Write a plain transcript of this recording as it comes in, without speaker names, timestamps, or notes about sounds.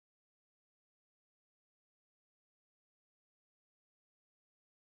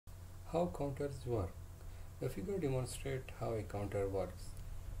How counters work. The figure demonstrates how a counter works.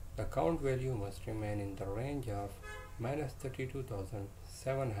 The count value must remain in the range of minus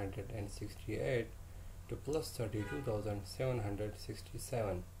 32,768 to plus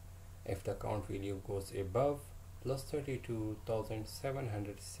 32,767. If the count value goes above plus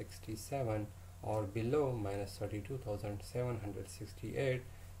 32,767 or below minus 32,768,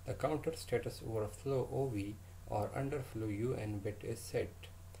 the counter status overflow OV or underflow UN bit is set.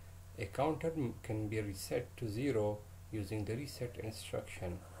 A counter can be reset to 0 using the reset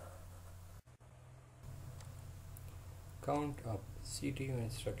instruction. Count up CTU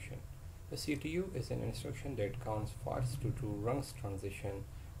instruction. The CTU is an instruction that counts false to true rungs transition.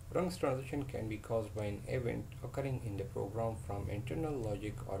 Rungs transition can be caused by an event occurring in the program from internal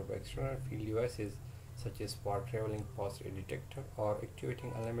logic or by external field devices such as part traveling past a detector or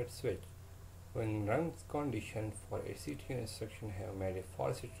activating a limit switch. When rungs condition for a CTU instruction have made a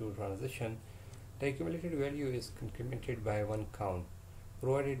false to true transition, the accumulated value is incremented by one count,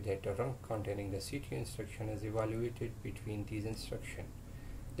 provided that a rung containing the CTU instruction is evaluated between these instructions.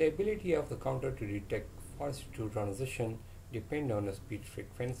 The ability of the counter to detect false to true transition depends on the speed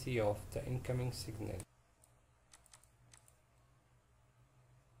frequency of the incoming signal.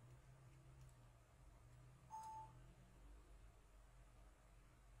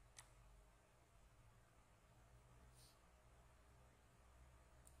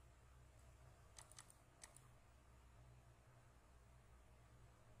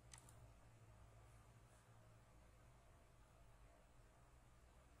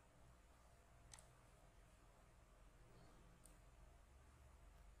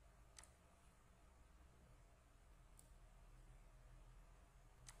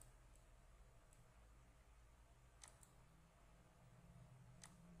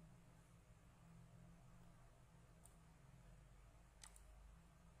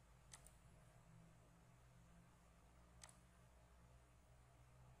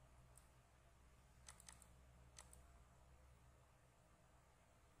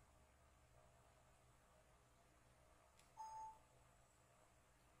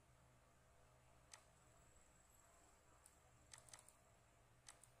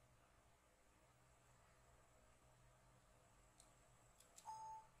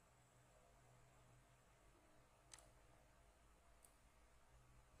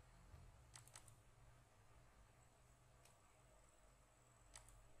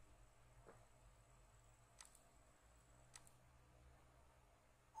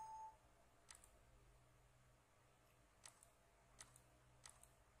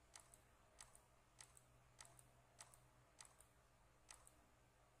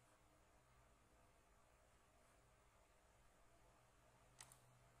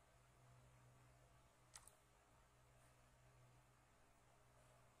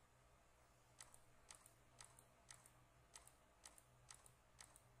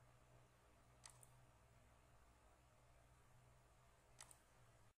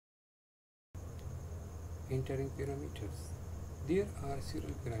 Entering parameters. There are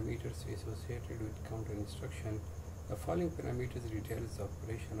several parameters associated with counter instruction. The following parameters details the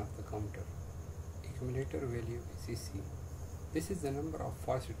operation of the counter. Accumulator value ACC. This is the number of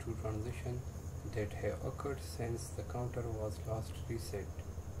false to true transitions that have occurred since the counter was last reset.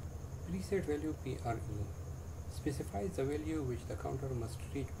 Preset value PRE specifies the value which the counter must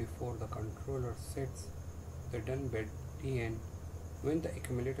reach before the controller sets the done bit Tn. When the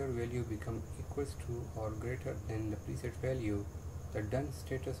accumulator value becomes equals to or greater than the preset value, the done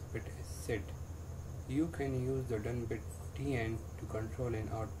status bit is set. You can use the done bit Tn to control an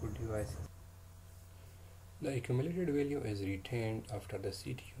output device. The accumulated value is retained after the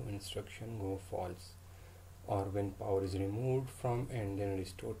CTU instruction go false, or when power is removed from and then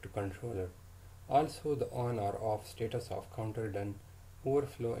restored to controller. Also, the on or off status of counter done,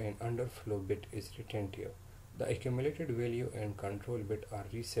 overflow and underflow bit is retained here. The accumulated value and control bit are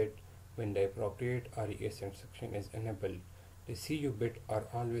reset when the appropriate RES instruction is enabled. The CU bit are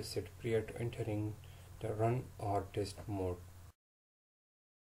always set prior to entering the run or test mode.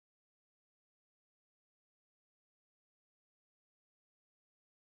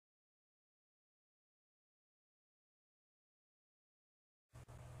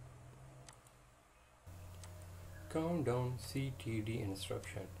 Countdown CTD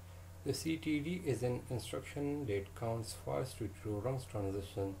instruction. The CTD is an instruction that counts false to true rungs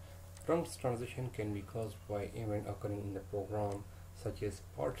transition. Rungs transition can be caused by event occurring in the program, such as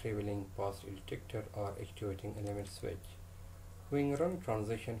part traveling past a detector or activating a limit switch. When run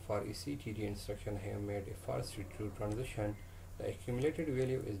transition for a CTD instruction have made a false to true transition, the accumulated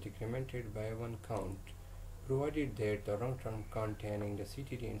value is decremented by one count. provided that the runtime containing the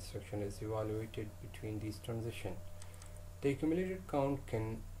CTD instruction is evaluated between these transitions. The accumulated count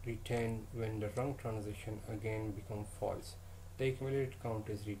can return when the wrong transition again becomes false. The accumulated count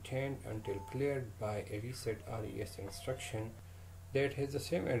is retained until cleared by a reset RES instruction that has the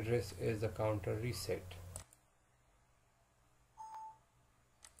same address as the counter reset.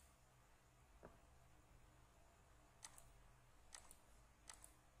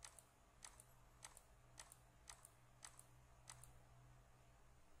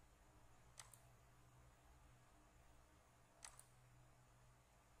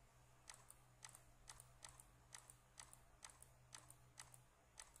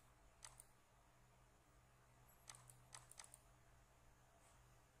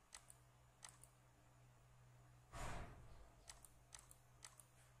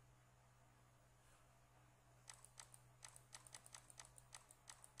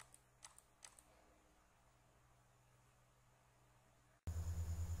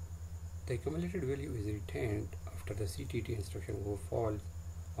 The accumulated value is retained after the CTD instruction goes false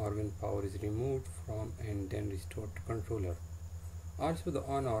or when power is removed from and then restored to controller. Also, the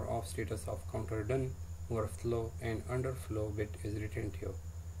on or off status of counter done, overflow and underflow bit is written here.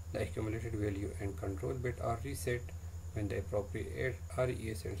 The accumulated value and control bit are reset when the appropriate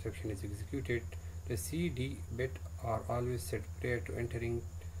RES instruction is executed. The CD bit are always set prior to entering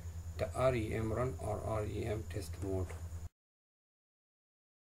the REM run or REM test mode.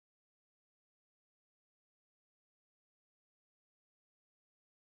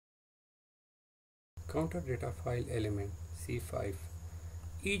 Counter data file element C5.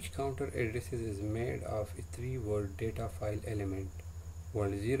 Each counter address is made of a 3-word data file element.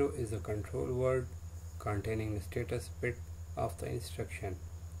 Word 0 is the control word containing the status bit of the instruction.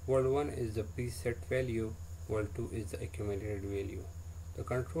 Word 1 is the preset value. Word 2 is the accumulated value. The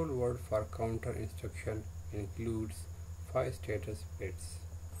control word for counter instruction includes 5 status bits.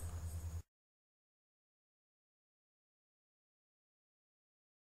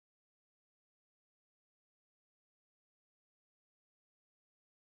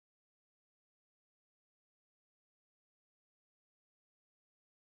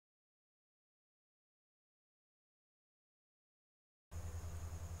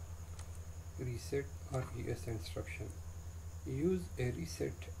 Reset RES instruction. Use a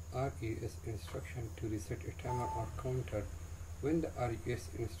reset RES instruction to reset a timer or counter. When the RES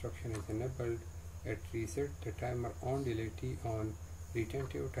instruction is enabled, at reset the timer on delay T on,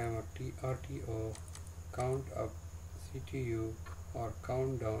 retentive timer RTO, count up CTU or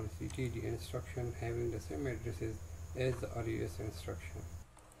count down CTD instruction having the same addresses as the RES instruction.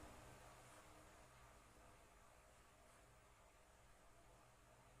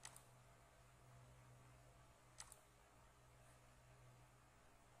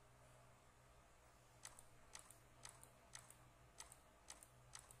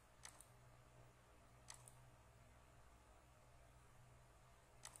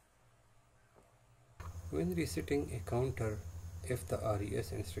 When resetting a counter, if the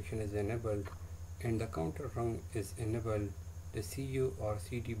RES instruction is enabled and the counter rung is enabled, the CU or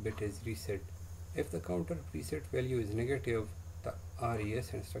CD bit is reset. If the counter preset value is negative, the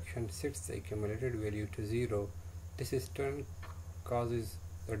RES instruction sets the accumulated value to 0. This in turn causes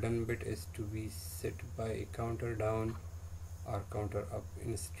the done bit is to be set by a counter down or counter up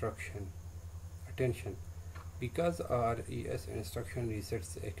instruction. Attention! Because RES instruction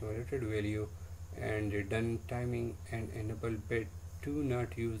resets the accumulated value and the done timing and enable bit, do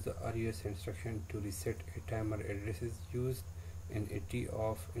not use the RES instruction to reset a timer addresses used in a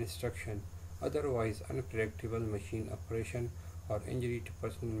T-off instruction. Otherwise, unpredictable machine operation or injury to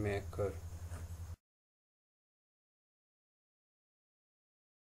person may occur.